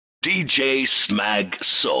DJ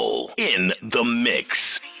Smagsoul in the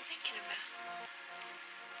mix. What are you thinking about?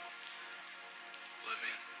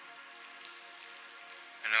 Living.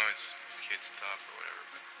 I know it's kid stuff or whatever,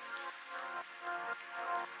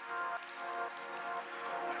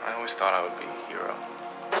 but I always thought I would be a hero.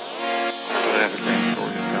 I would have a great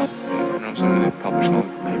story to tell. You know, something they publish in all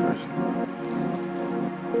the papers.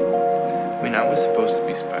 I mean, I was supposed to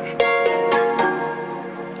be special.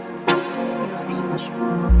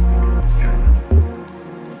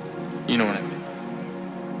 You know what I mean?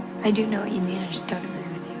 I do know what you mean, I just don't agree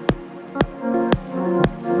with you.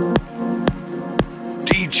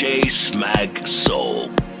 DJ Smagsoul.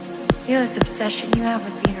 You have this obsession you have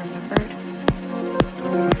with being remembered.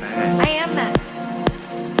 I am mad.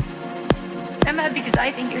 I'm mad because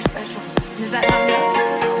I think you're special. Does that not enough?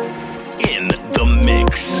 In the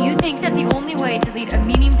mix. You think that the only way to lead a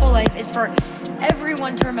meaningful life is for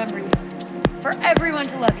everyone to remember you. For everyone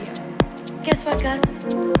to love you. Guess what, Gus?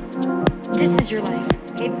 This is your life.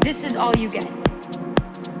 Okay? This is all you get.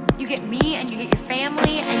 You get me, and you get your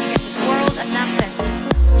family, and you get this world, and that's it.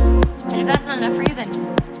 And if that's not enough for you, then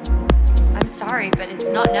I'm sorry, but it's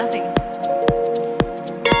not nothing.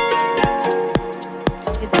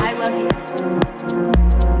 Because I love you.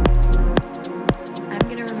 I'm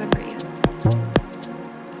gonna remember you.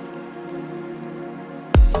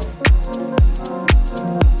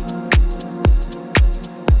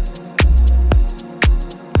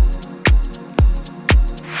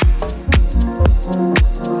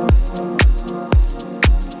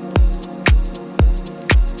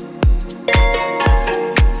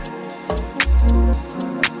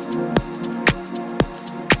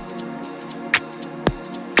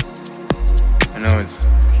 I know it's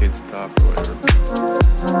kid stuff or whatever.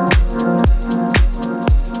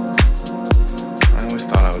 I always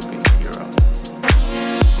thought I would be a hero. I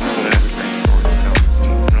would have a great story to tell.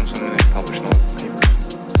 You know, something they publish in all the papers.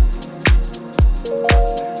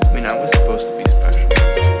 I mean, I was supposed to be special.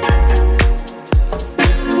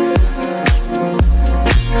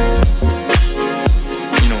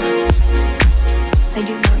 You know what I mean? I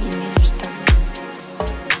do know what you mean, I just don't.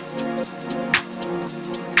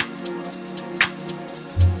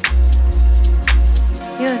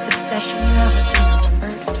 You have this obsession you have with being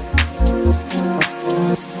remembered.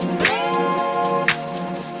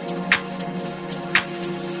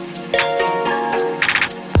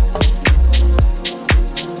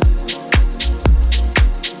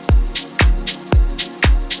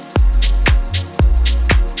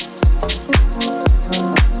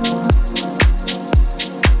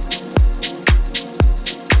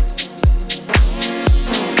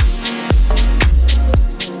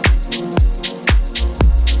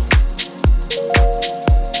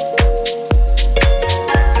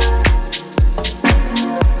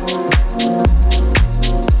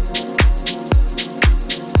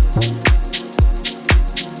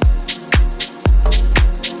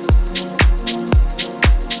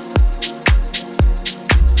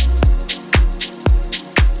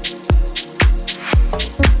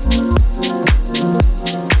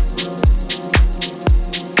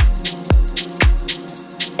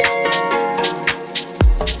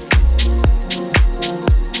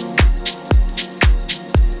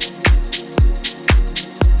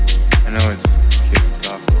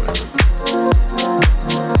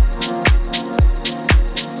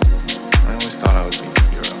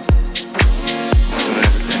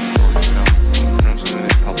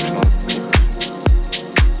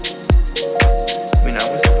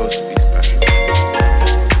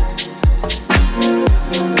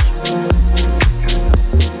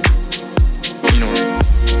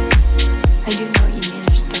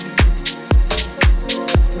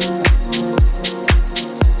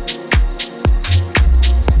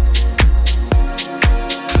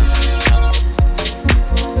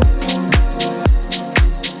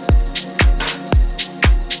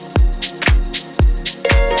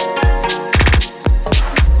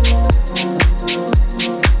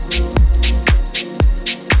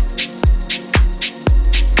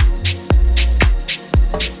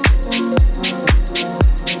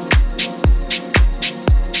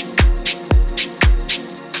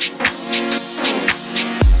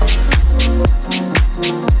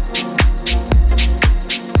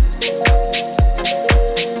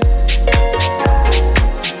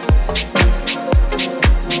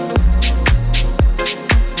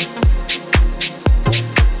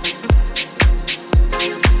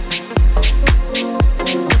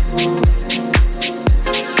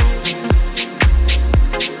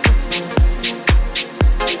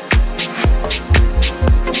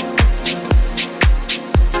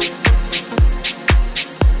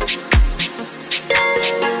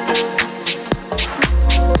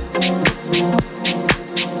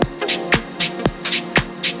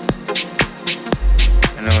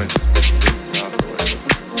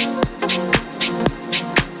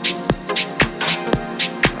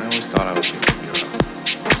 thought I was being a hero.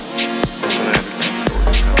 But when I understand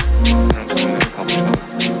stories now, and I'm something they published on other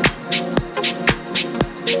things.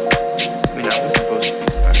 I mean, I was supposed to be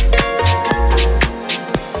special.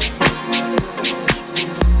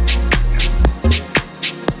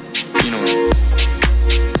 You know what I mean?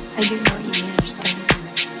 I do know what you mean, understand.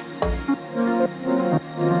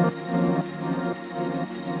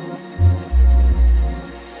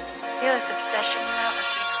 You have this obsession you have with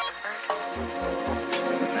being remembered.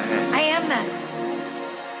 I am mad.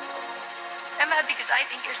 I'm mad because I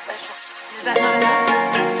think you're special. Is that not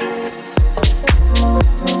enough?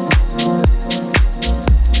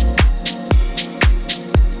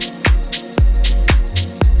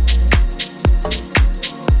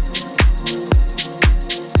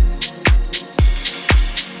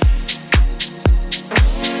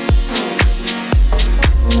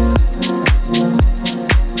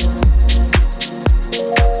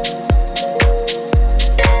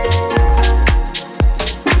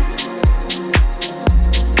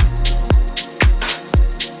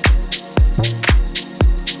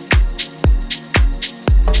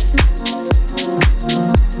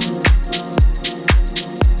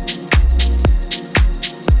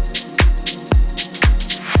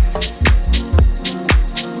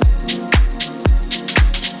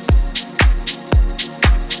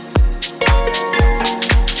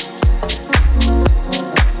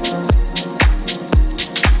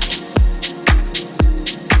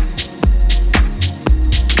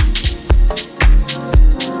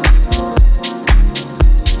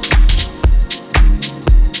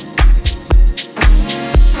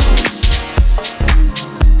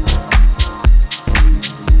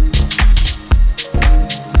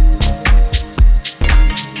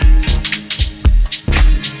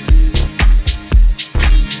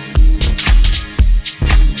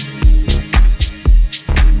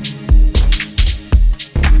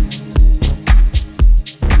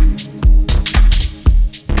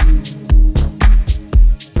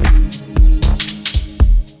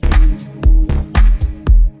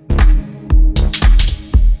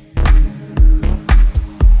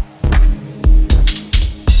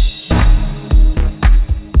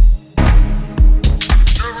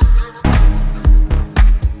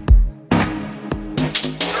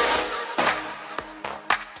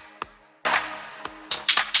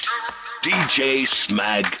 DJ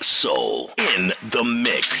Smagsoul in the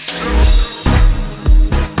mix.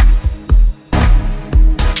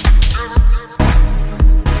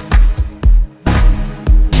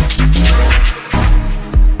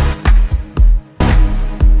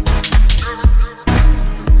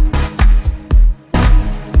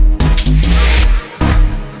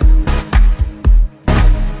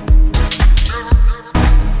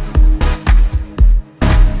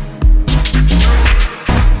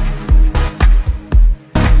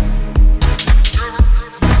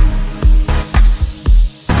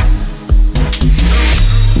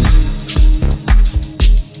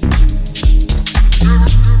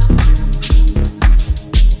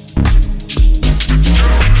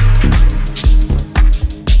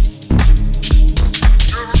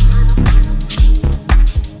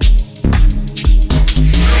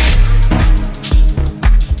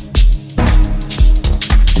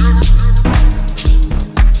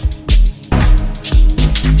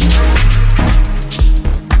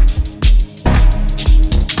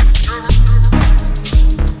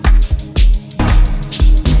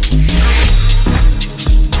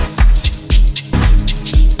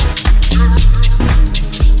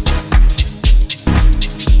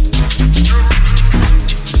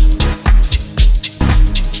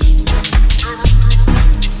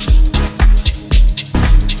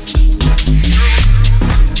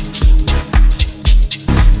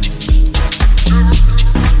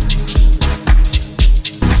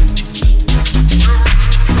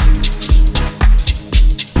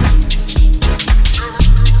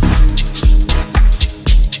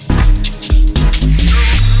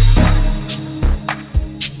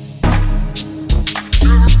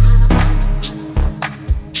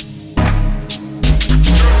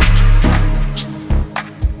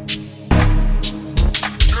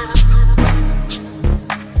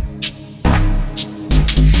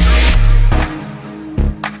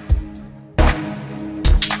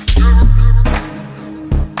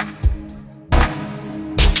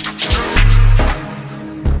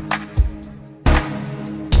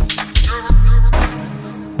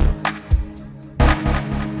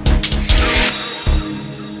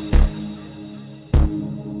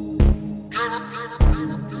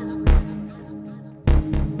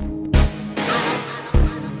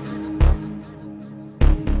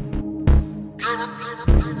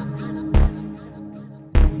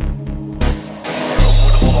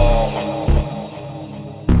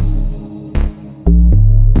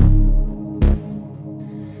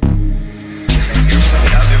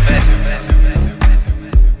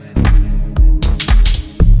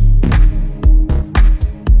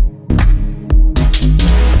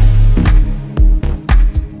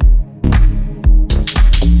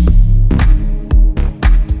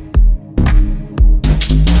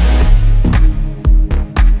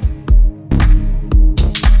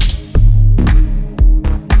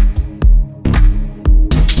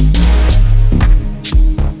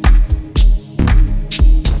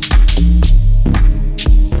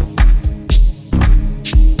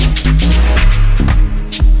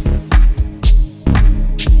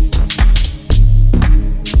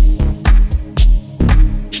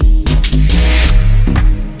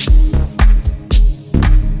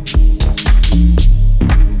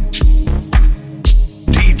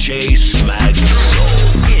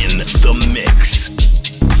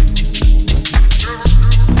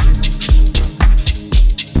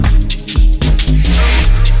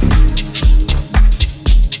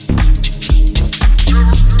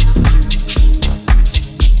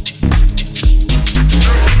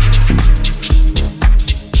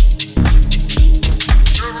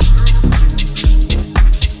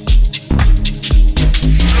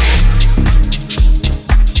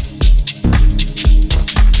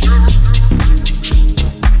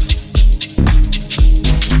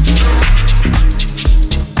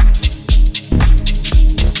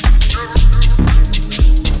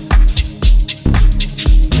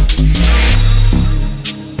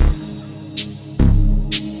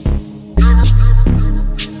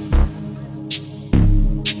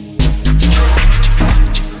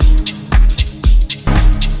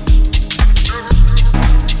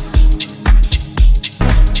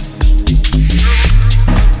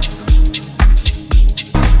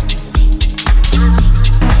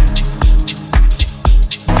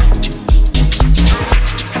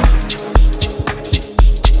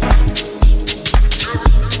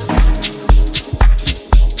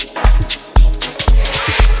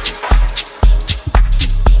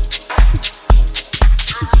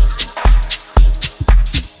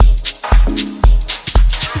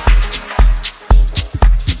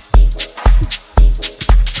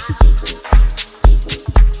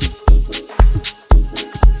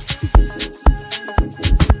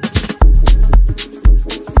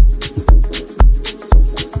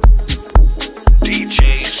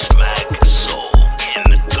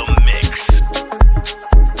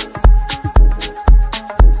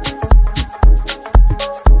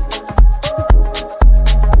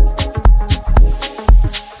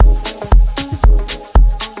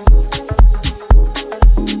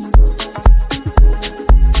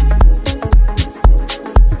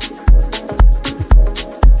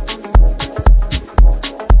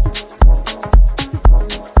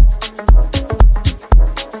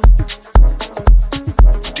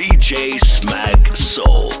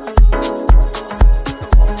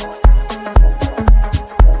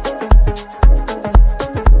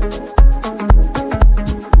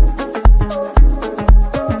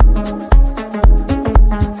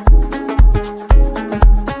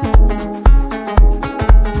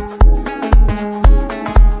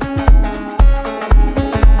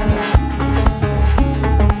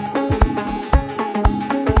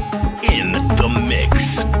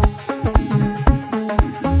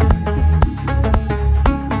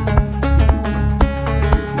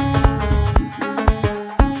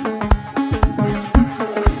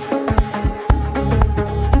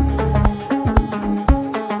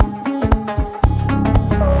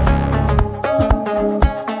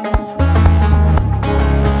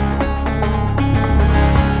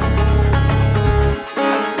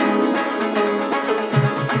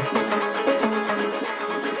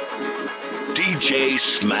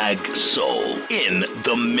 Smagsoul in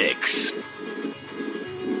the mix.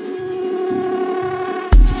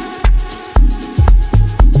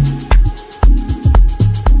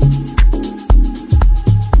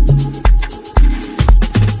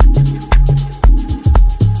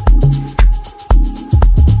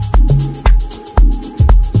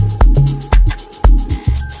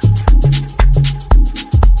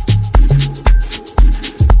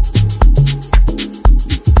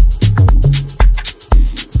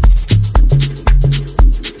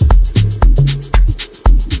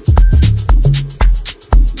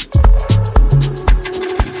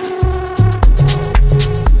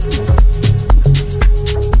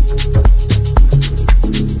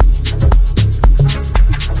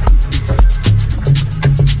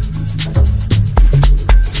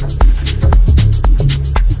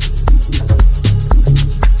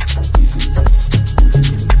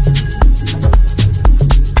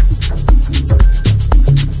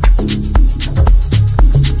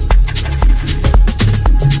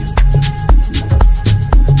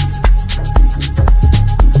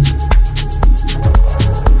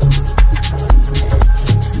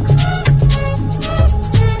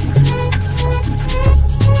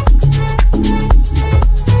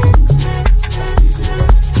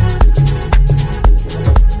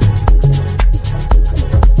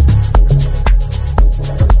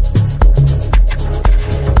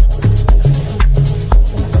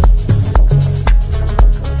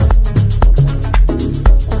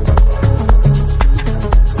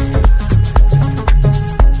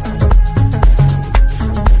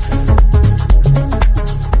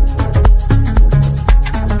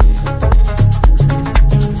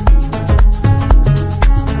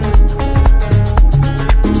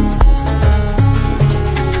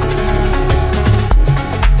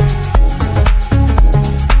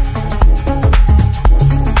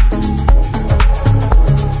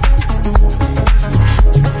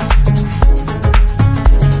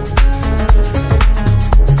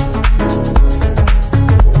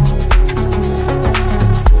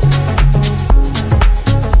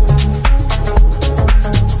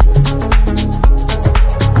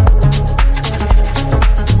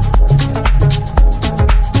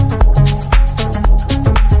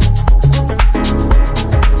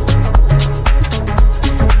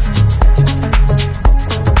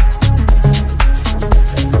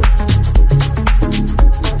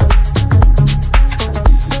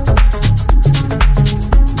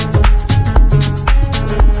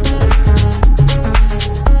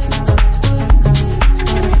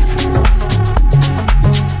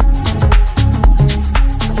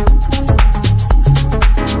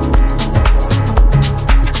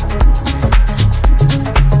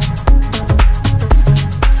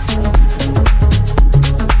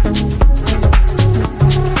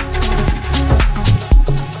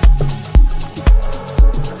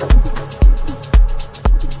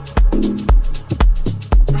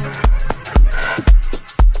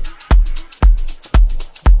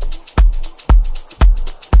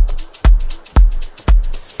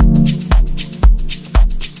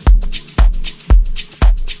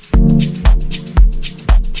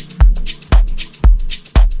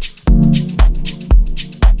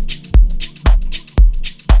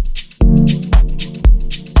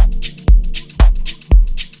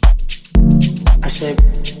 said,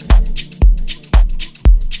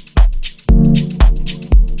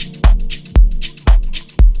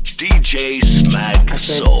 DJ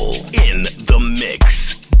Smagsoul in the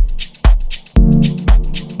mix.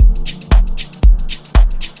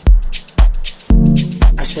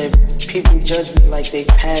 I said, people judge me like they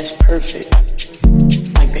past perfect,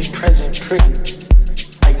 like they present pretty,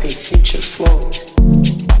 like they future flawless,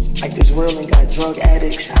 like this world ain't got drug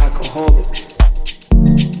addicts, alcoholics,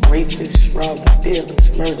 rapists, robbers,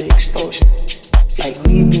 dealers, murder, extortion. Like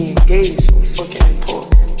leave me engaged, so fucking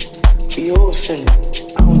important. We all sin.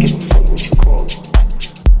 I don't give a fuck what you call it.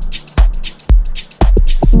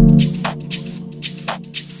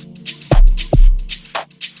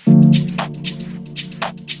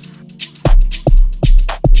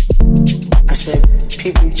 I said,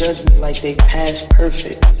 people judge me like they past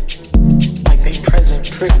perfect, like they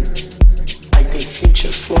present pretty, like they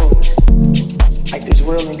future flawless, like this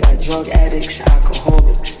world ain't got drug addicts,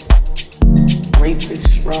 alcoholics,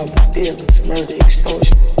 rapists, robbers, dealers, murder,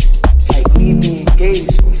 extortion. Like leave me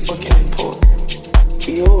engaged, so fucking important.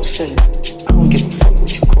 We all sin. I don't give a fuck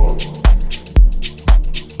what you call it.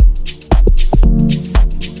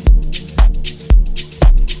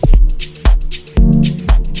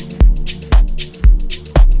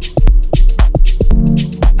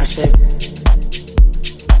 I said,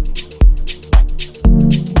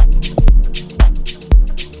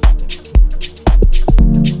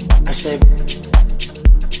 said,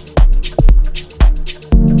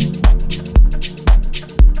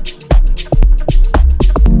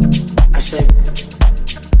 I said,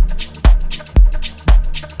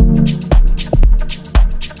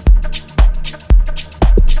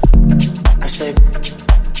 I said,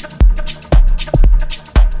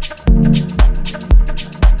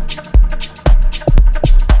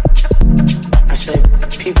 I said,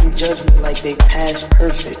 people judge me like they past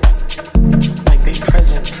perfect, like they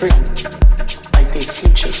present pretty, like they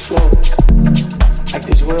future flawless, like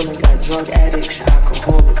this world ain't got drug addicts,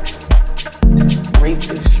 alcoholics,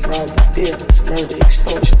 rapists, robbers, dealers, murder,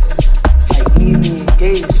 extortion. Like me being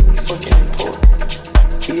gay is so fucking important.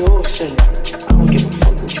 We all sinning. I don't give a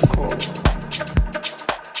fuck what you call it.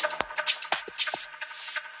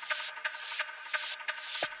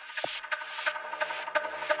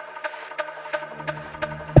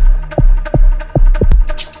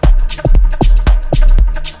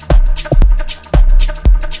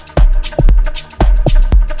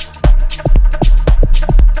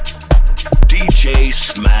 DJ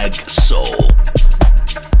Smagsoul.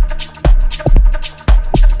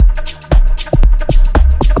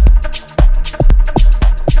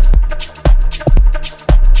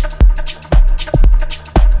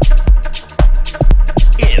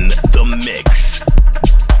 In the mix.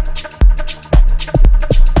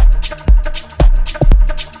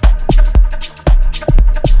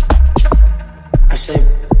 I said,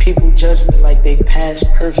 people judge me like they past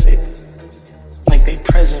perfect, like they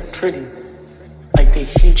present pretty, like they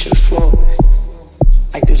future flawless,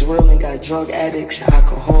 like this world ain't got drug addicts,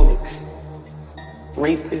 alcoholics,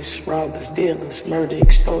 rapists, robbers, dealers, murder,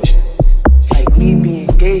 extortion. Like me being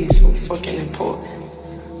gay is so fucking important.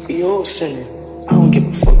 We all sinning. I don't give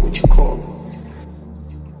a fuck what you call it.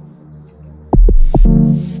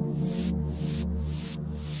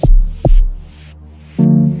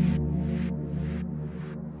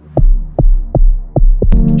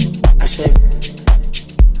 I said,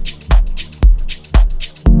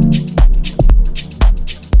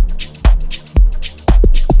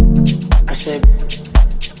 I said,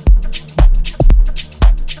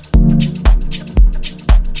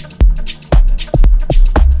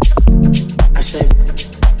 I said,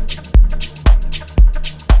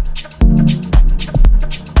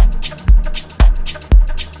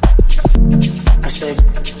 I said,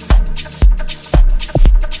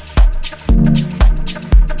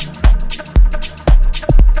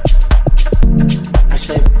 I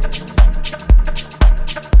said,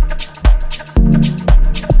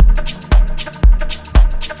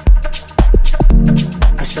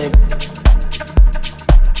 I said,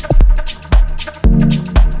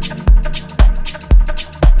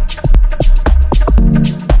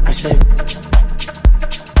 I said,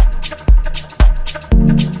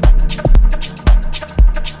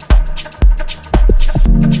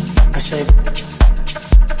 I said,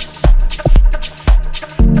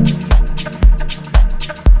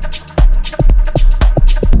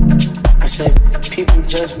 I said, people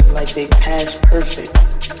judge me like they past perfect,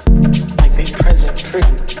 like they present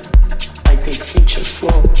pretty, like they future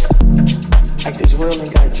flawless, like this world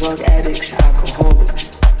ain't got drug addicts,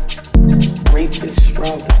 alcoholics, rapists,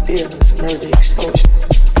 robbers, dealers, murder, extortion.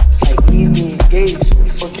 Like me being gay is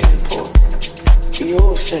so fucking important. We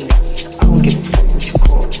all sinning. I don't give a fuck what you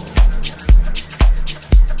call it.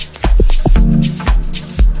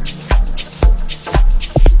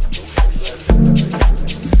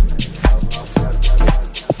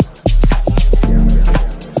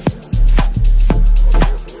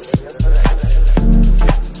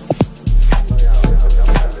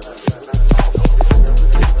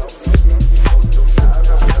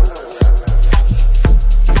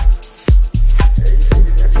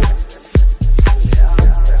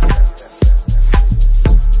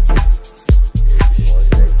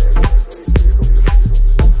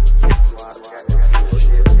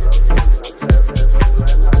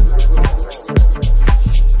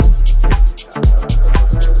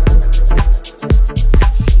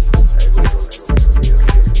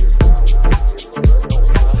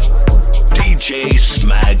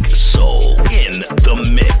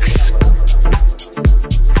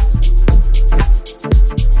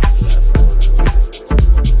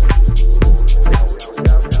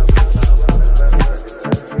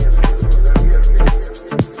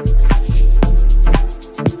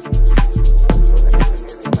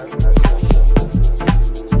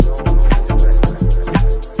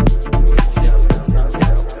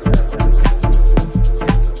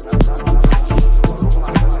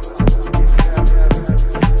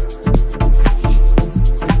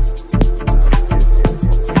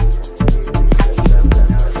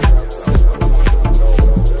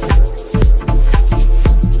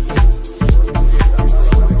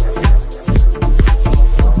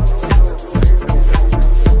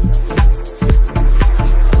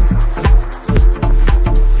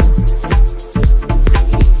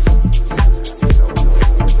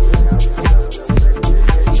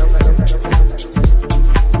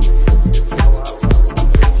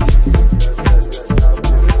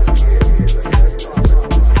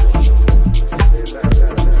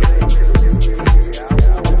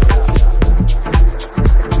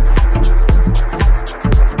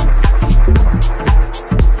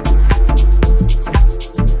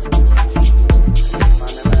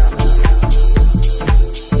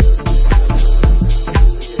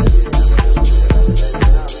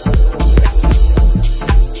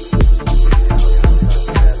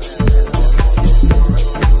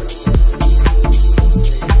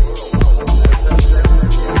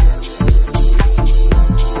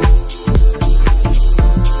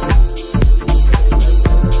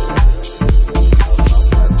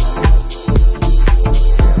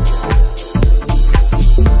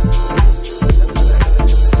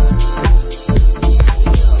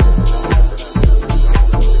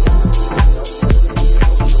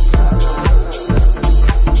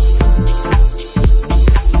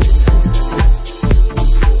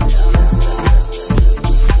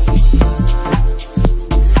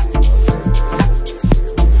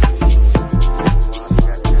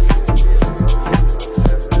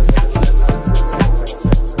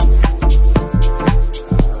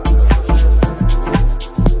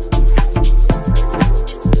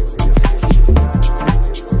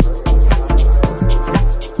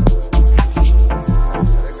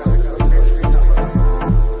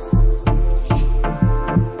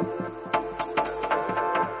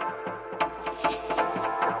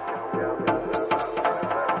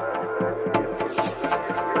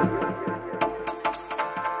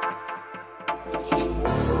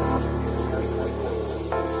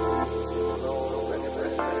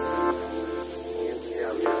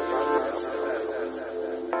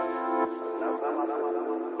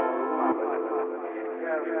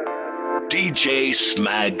 DJ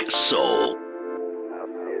Smagsoul.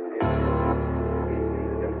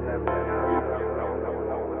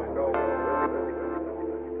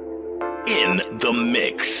 In the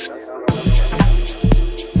mix.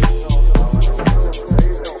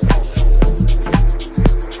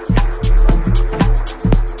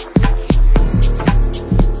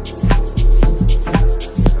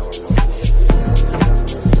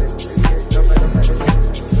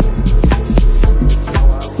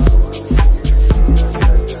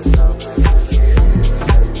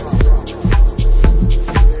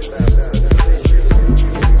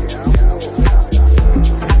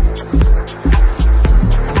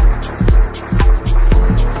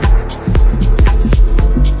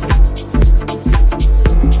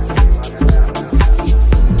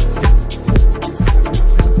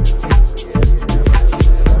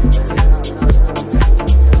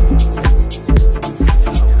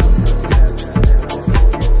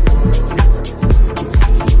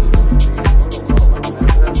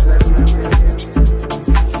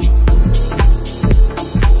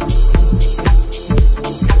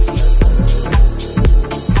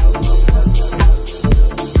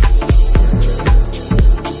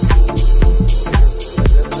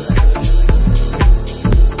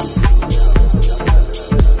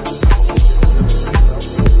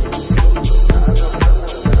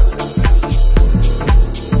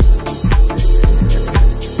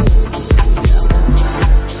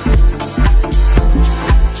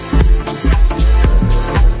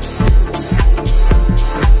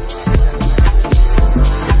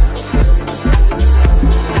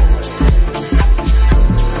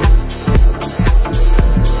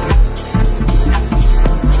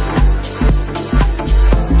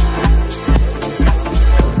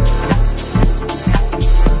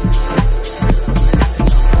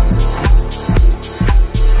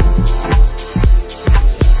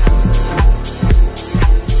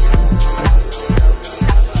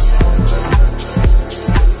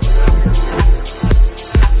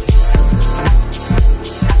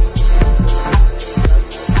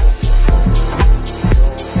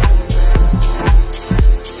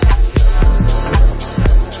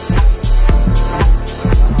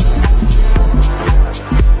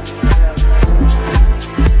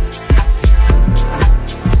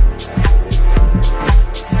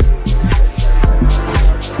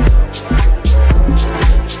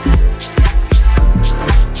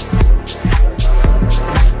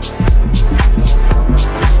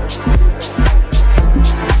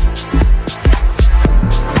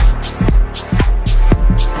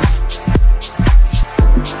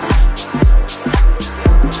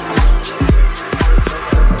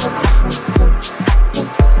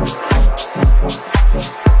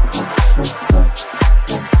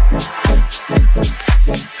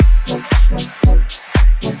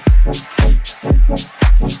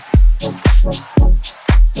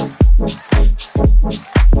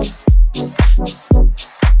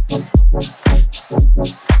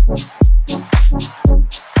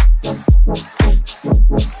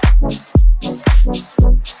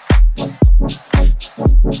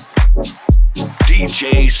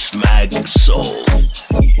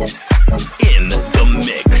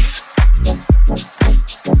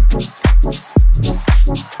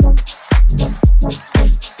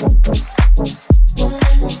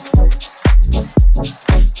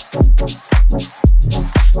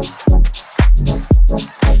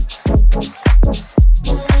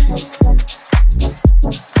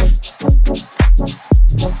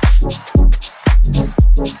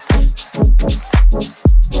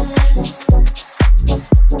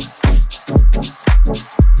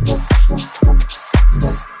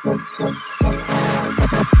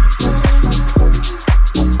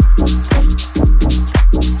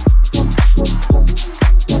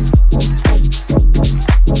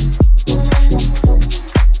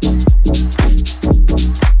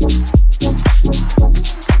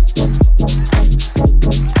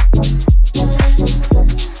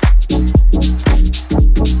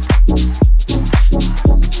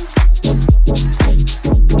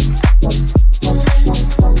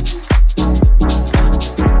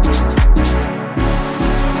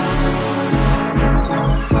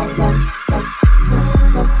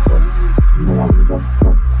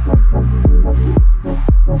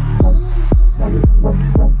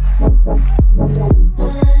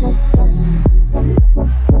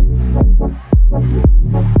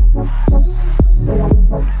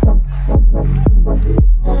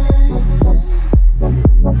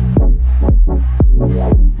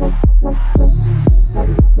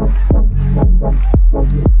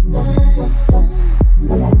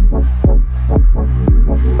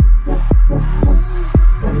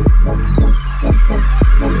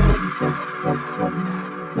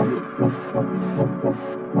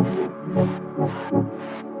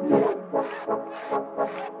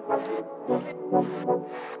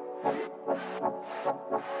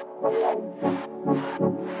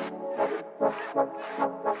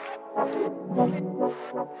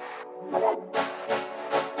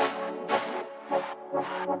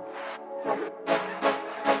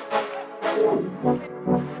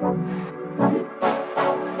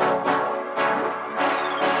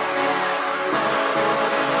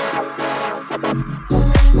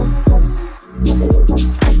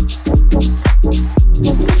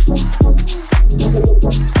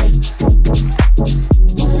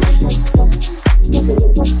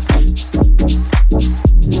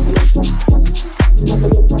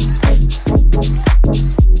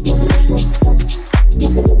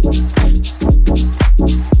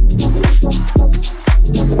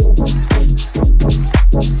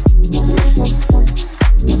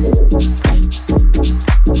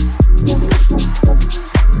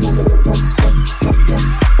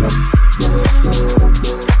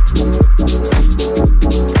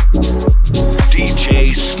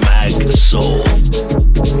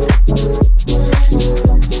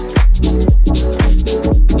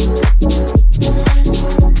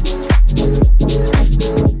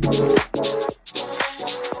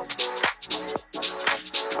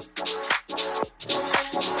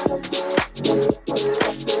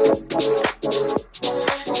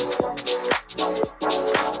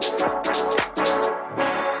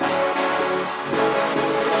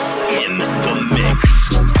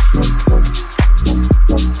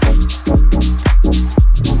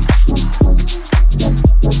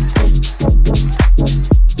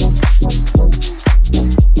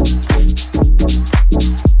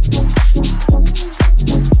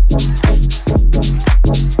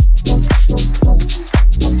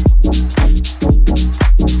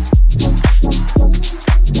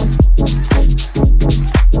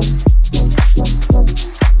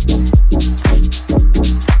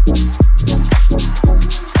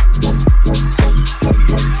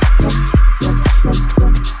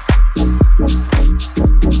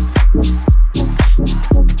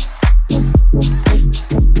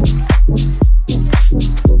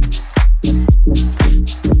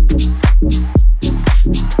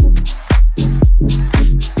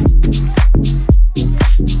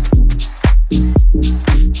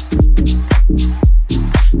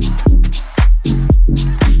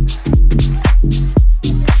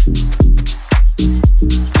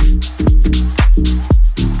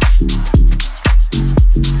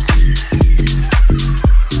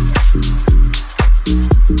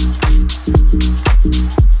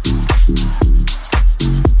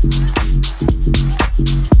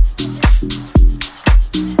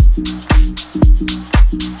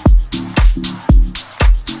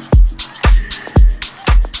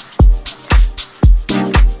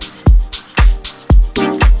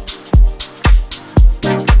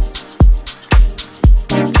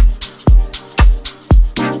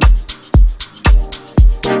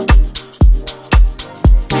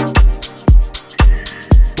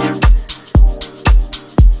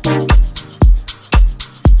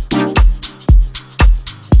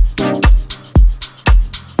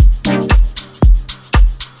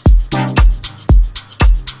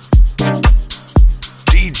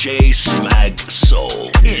 DJ Smagsoul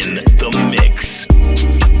in the mix.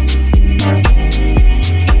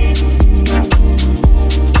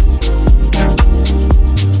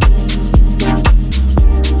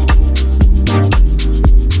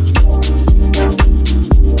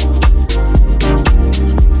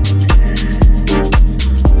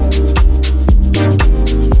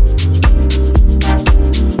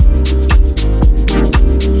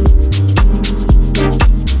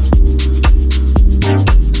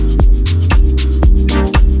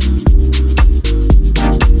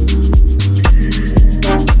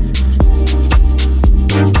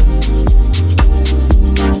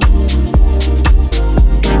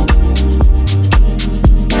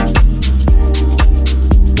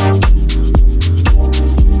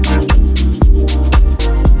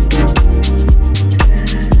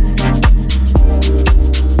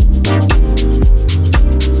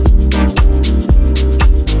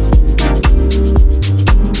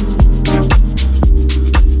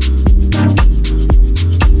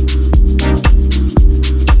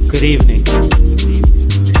 Good evening.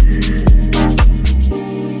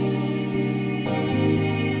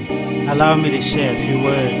 Allow me to share a few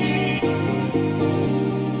words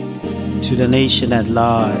to the nation at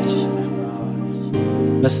large.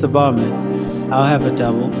 Mr. Barman, I'll have a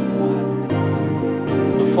double.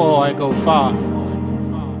 Before I go far,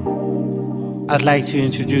 I'd like to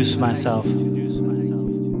introduce myself.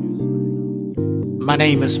 My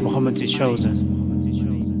name is Muhammad the Chosen.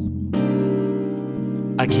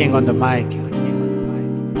 A king on the mic,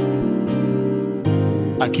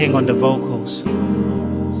 a king on the vocals,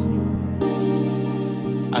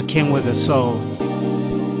 a king with a soul,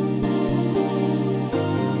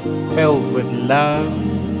 filled with love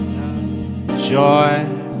joy,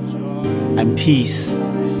 and peace.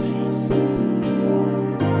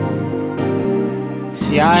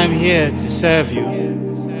 See, I am here to serve you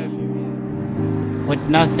with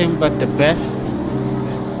nothing but the best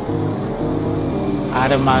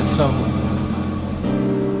out of my soul.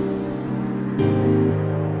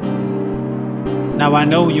 Now I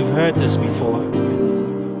know you've heard this before,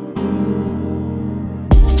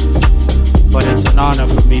 but it's an honor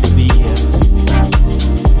for me to be here,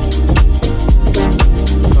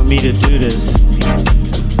 for me to do this.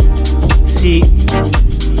 See,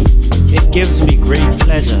 it gives me great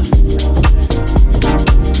pleasure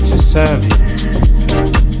to serve you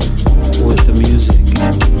with the music.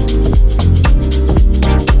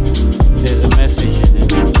 There's a message in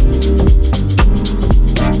it,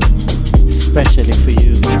 especially for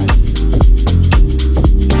you.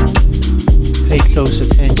 Pay close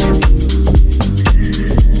attention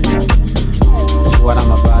to what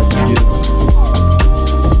I'm about to do.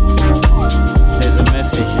 There's a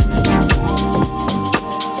message in it.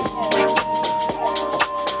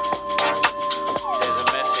 There's a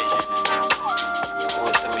message in it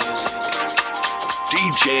with the music.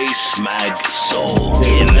 DJ Smagsoul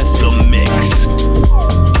There's in a message. the mix.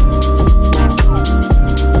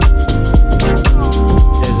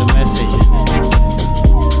 There's a message in it.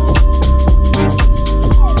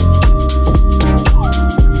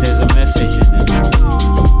 There's a message in it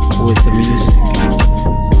with the music.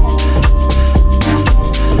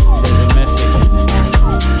 There's a message in it.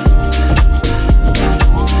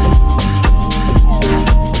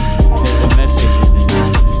 There's a message in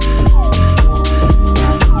it.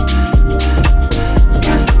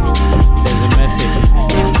 There's a message in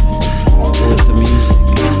it with the music.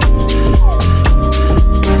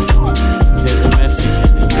 There's a message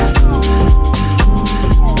in it.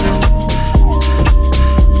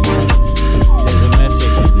 There's a message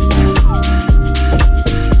in it. There's a message in it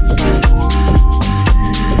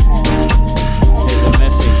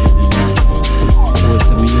with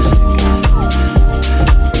the music.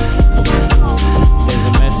 There's a message in it. There's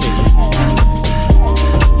a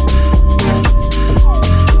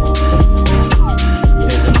message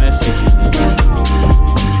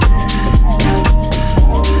in it.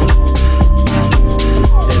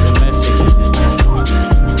 There's a message in it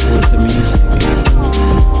with the music.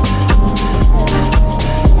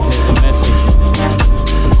 There's a message in it.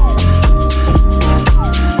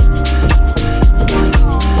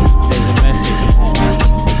 There's a message in it.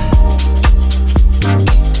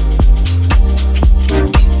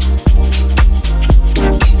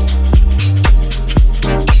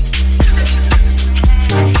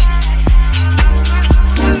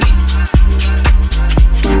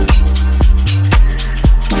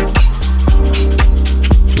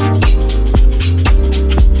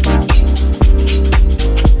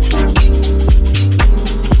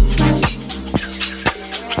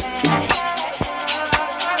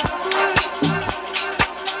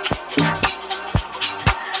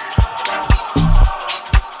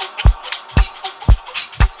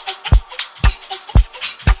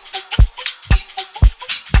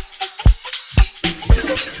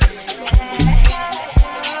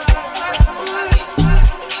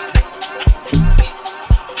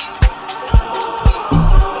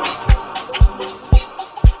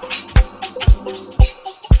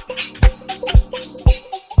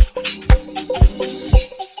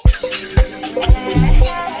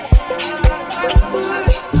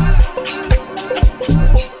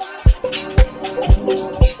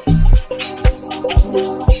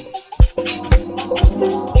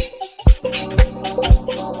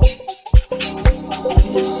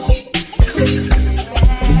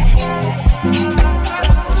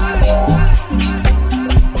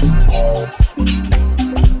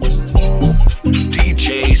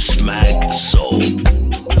 DJ Smagsoul.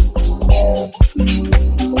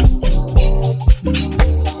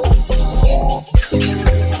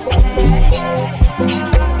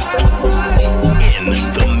 In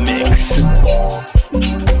the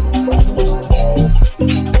mix.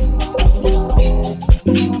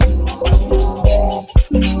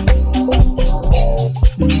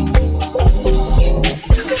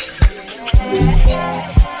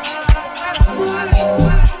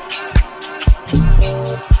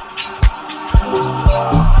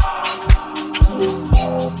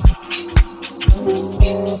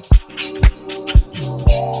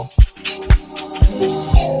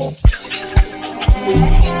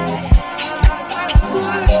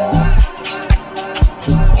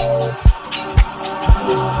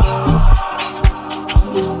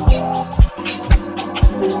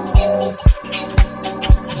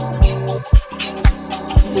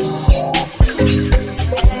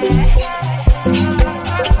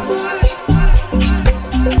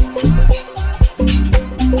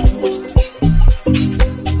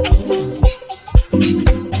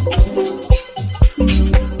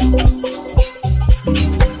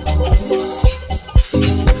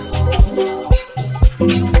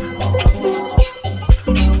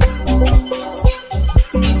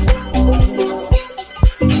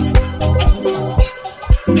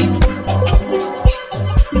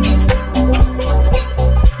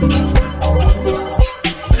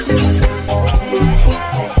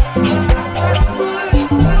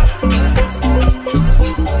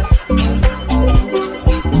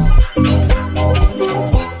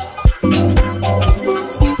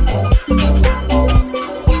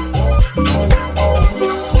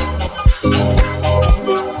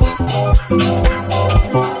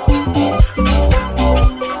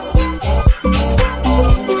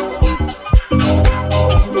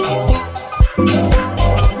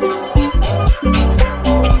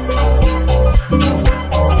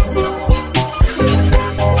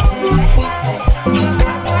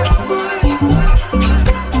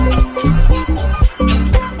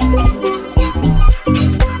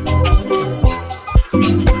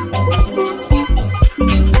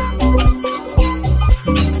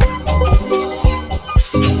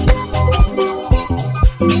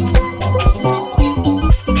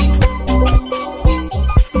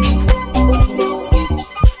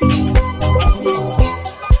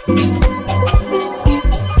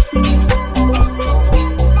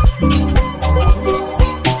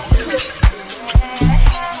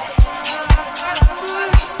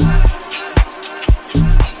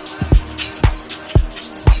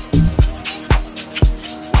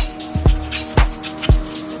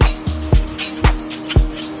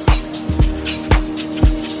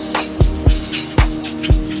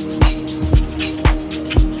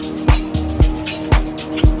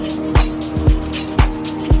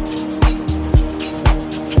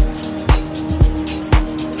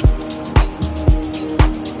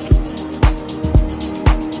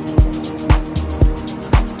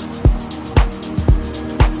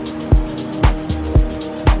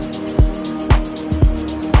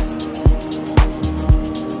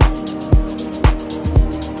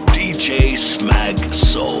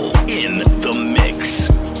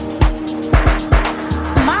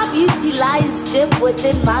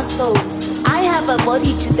 within my soul. I have a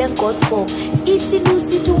body to thank God for.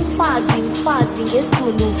 Isilusithi umfazi mfazi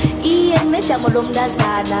ngesibunu iye nejamo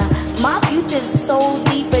lomntazana. My beauty is so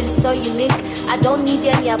deep and so unique. I don't need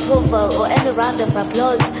any approval or any round of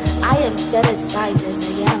applause. I am satisfied as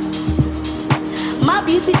I am. My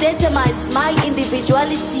beauty determines my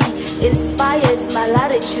individuality, inspires my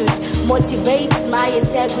latitude, motivates my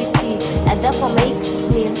integrity, and therefore makes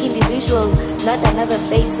me an individual, not another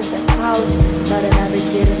face in the crowd, not another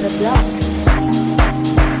kid in the block.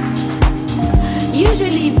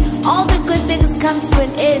 Usually, all the good things come to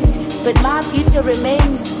an end, but my beauty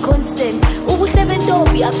remains constant. Ubuhle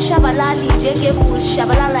bentombi abushabalali njengeful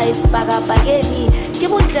shabalala esibhakabhakeni. Ke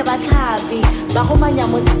bontle batlhapi ba go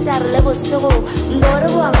manyamotsare le bosego ndore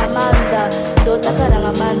bo ngamanda ndota ka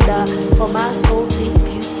ngamanda for my soul deep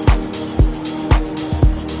beauty.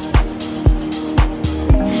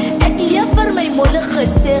 Ekiya farma imole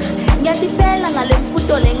gesig nyathi fela ngale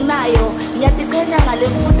mfuto lenginayo nyathi qhenya ngale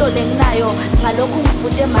mfuto lenginayo ngalokhu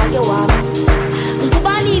ngifute make wami.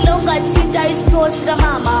 Ngubani lo ungathinta isipho sika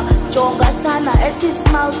mama jonga sana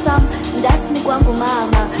esismile sam ndasinikwa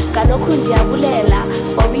ngumama kalokhu ndiyabulela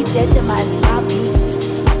for it determines my beauty.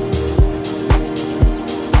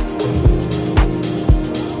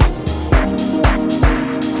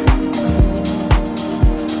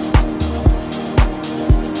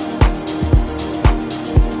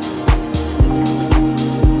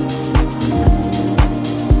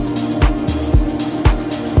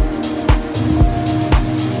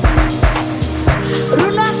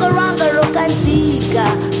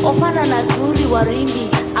 Ofana nazuri warimbi,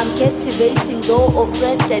 I'm captivating though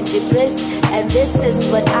oppressed and depressed, and this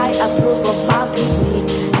is what I approve of my beauty.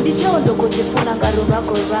 Ndichondo kujifuna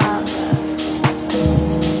ngarurako ranga.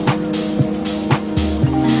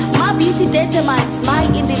 My beauty determines my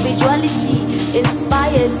individuality,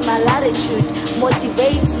 inspires my latitude,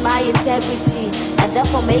 motivates my integrity, and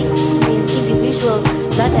therefore makes me an individual,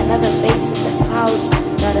 not another face in the crowd,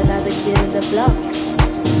 not another kid in the block.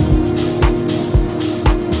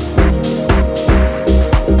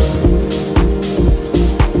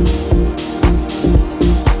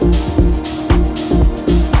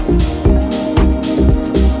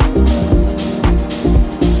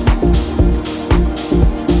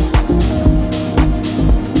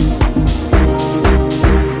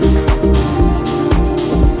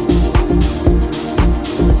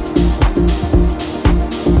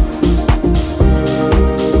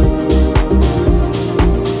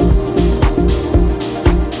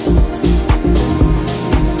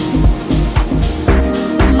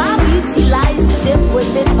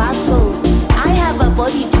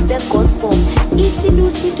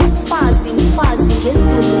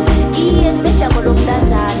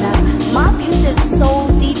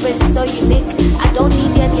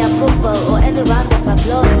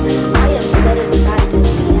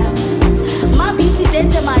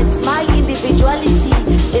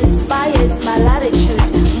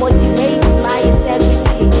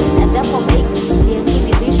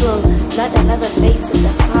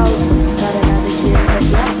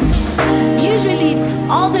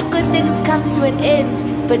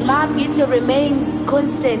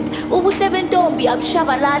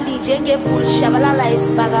 Abushabalali njengeful shabalala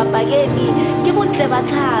esibhakabhakeni ke bontle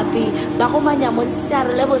batlhapi ba go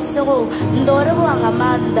manyamotsare le bosego ndore bo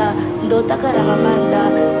ngamanda ndota ka ngamanda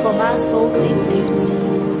for my soul deep beauty.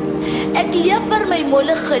 Ekiya farma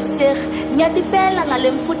imole gesig nyathi fela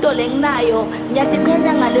ngale mfuto lenginayo nyathi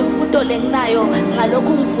qhenya ngale mfuto lenginayo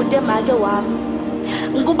ngalokhu ngifute make wami.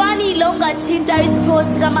 Ngubani lo ungathinta isipho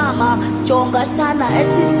sika mama jonga sana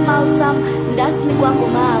esismile sam ndasinikwa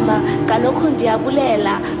ngumama kalokhu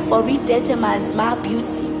ndiyabulela for it determines my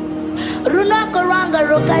beauty. Runako ranga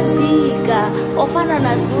rokanzika ofana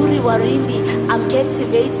nazuri warimbi, I'm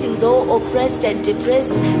captivating though oppressed and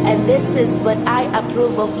depressed, and this is what I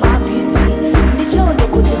approve of my beauty. Ndichondo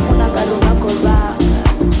kujifuna kalunako ranga.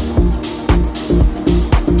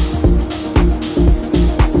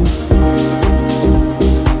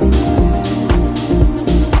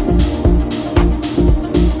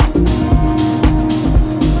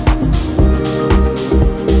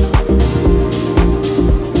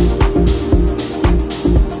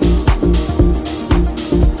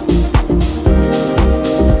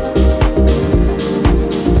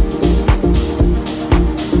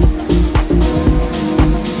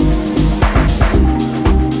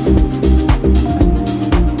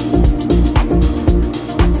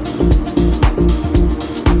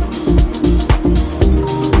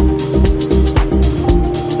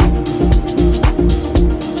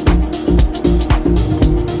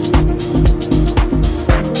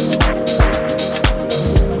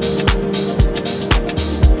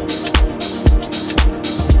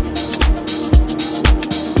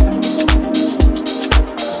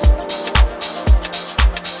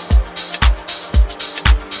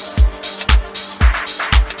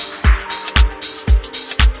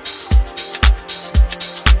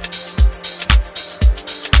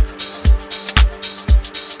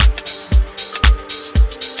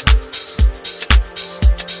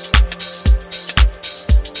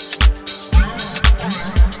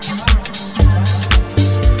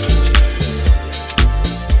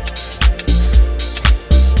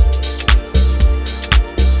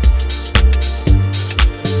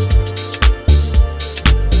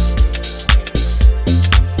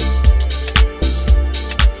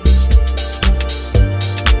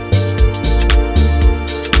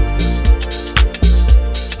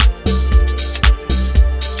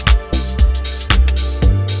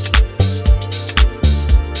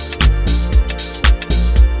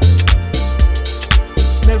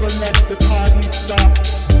 let the party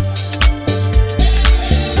stop.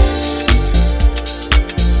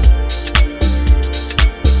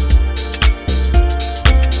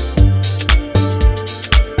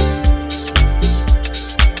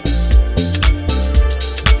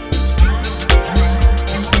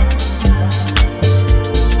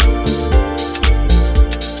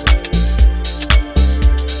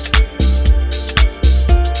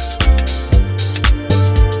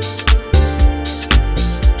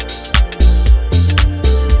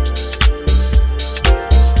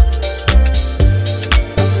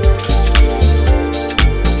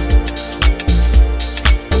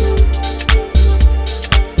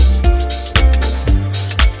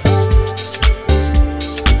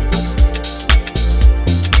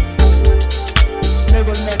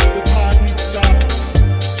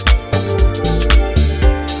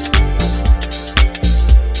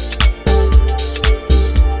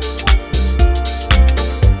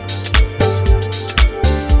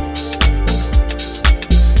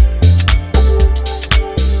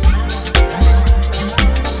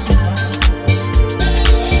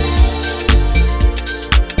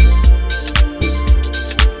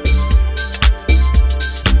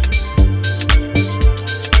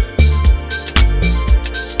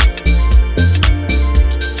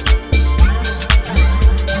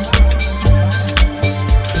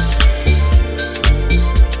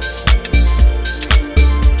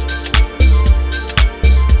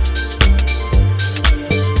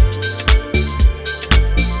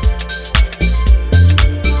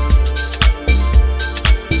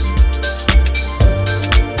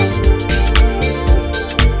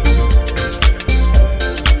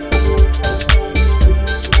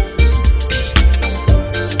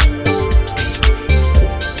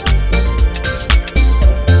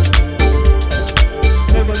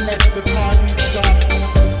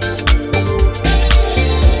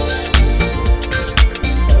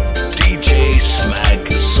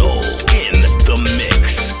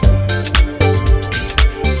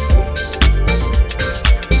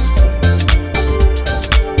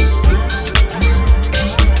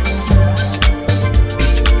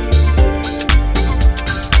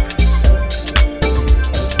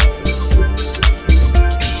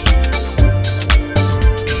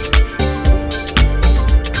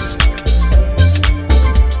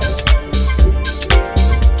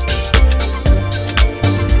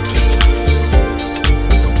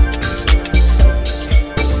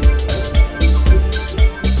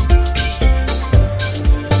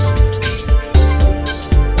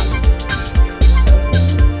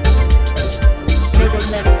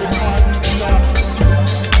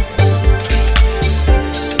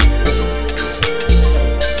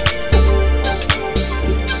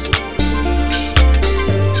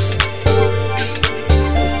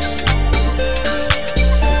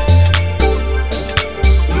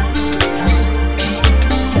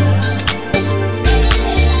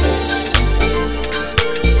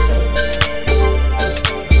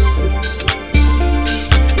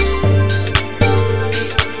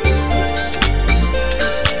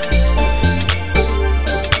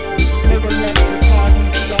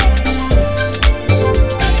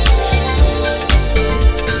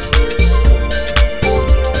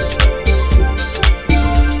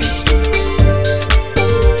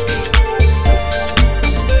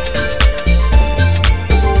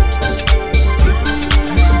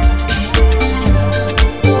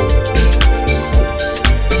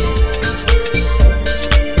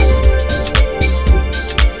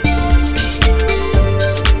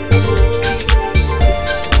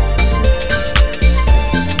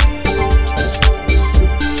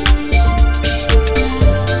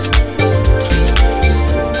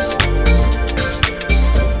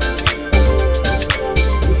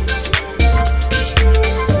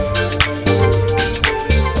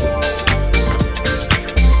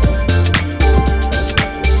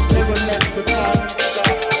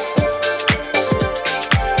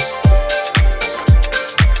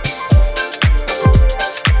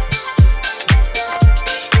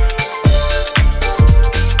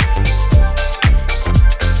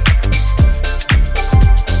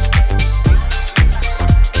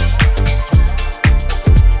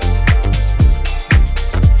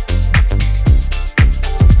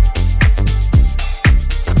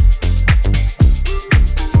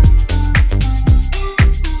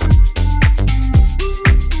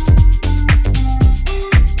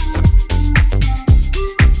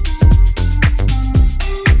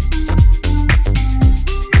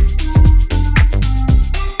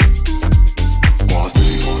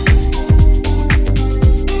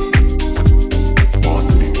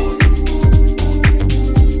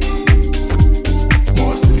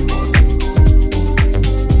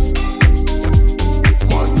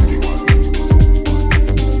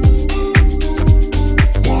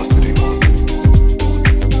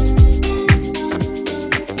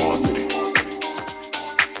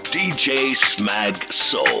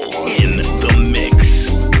 Smagsoul in the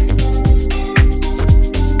mix.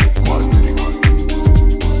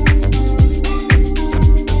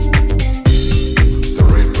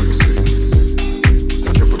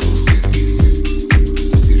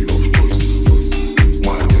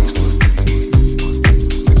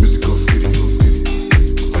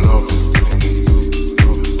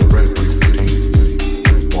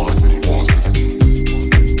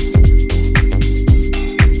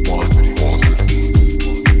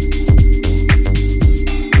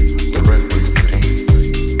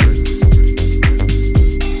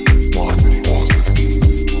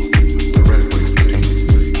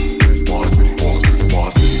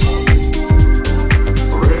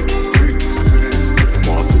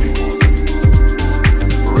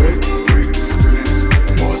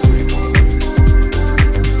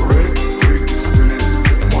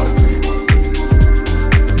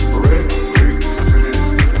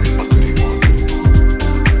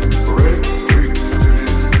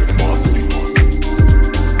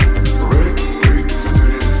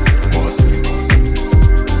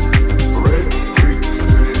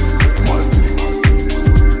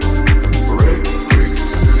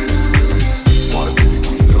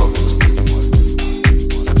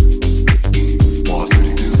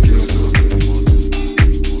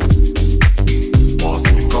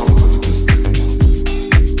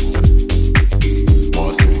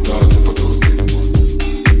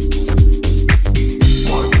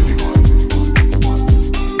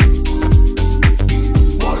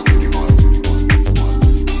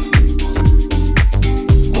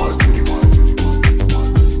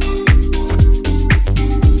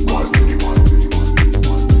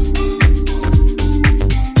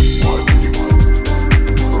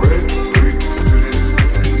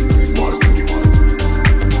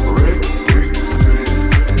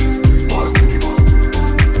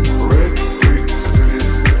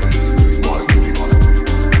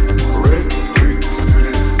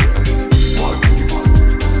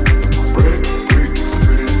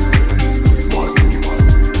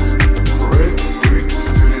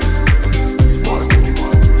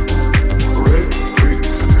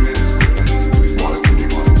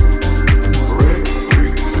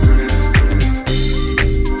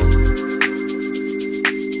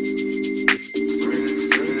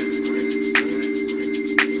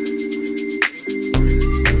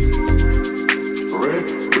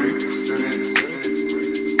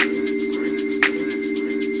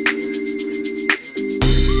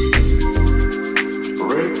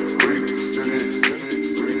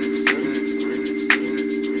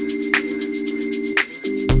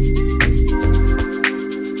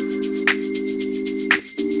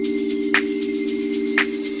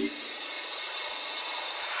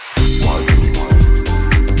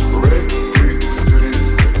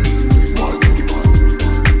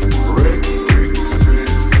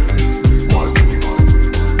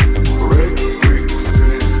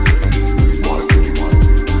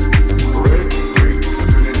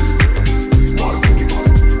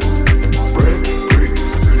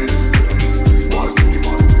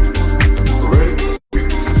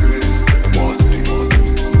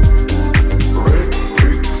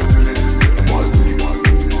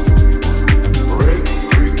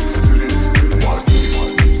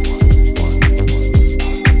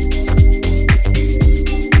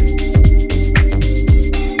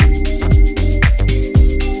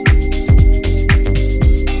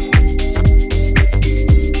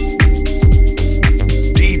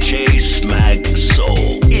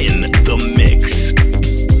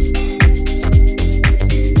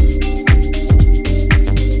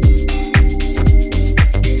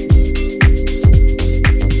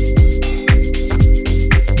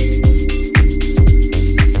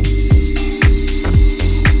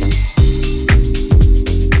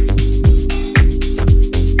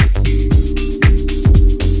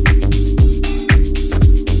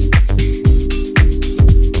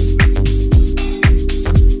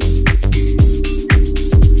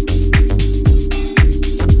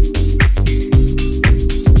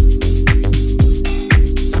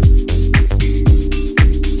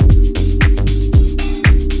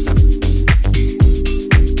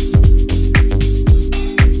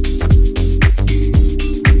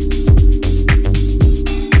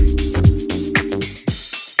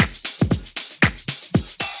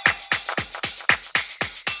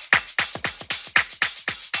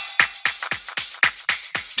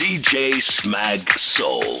 DJ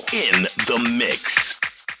Smagsoul in the mix.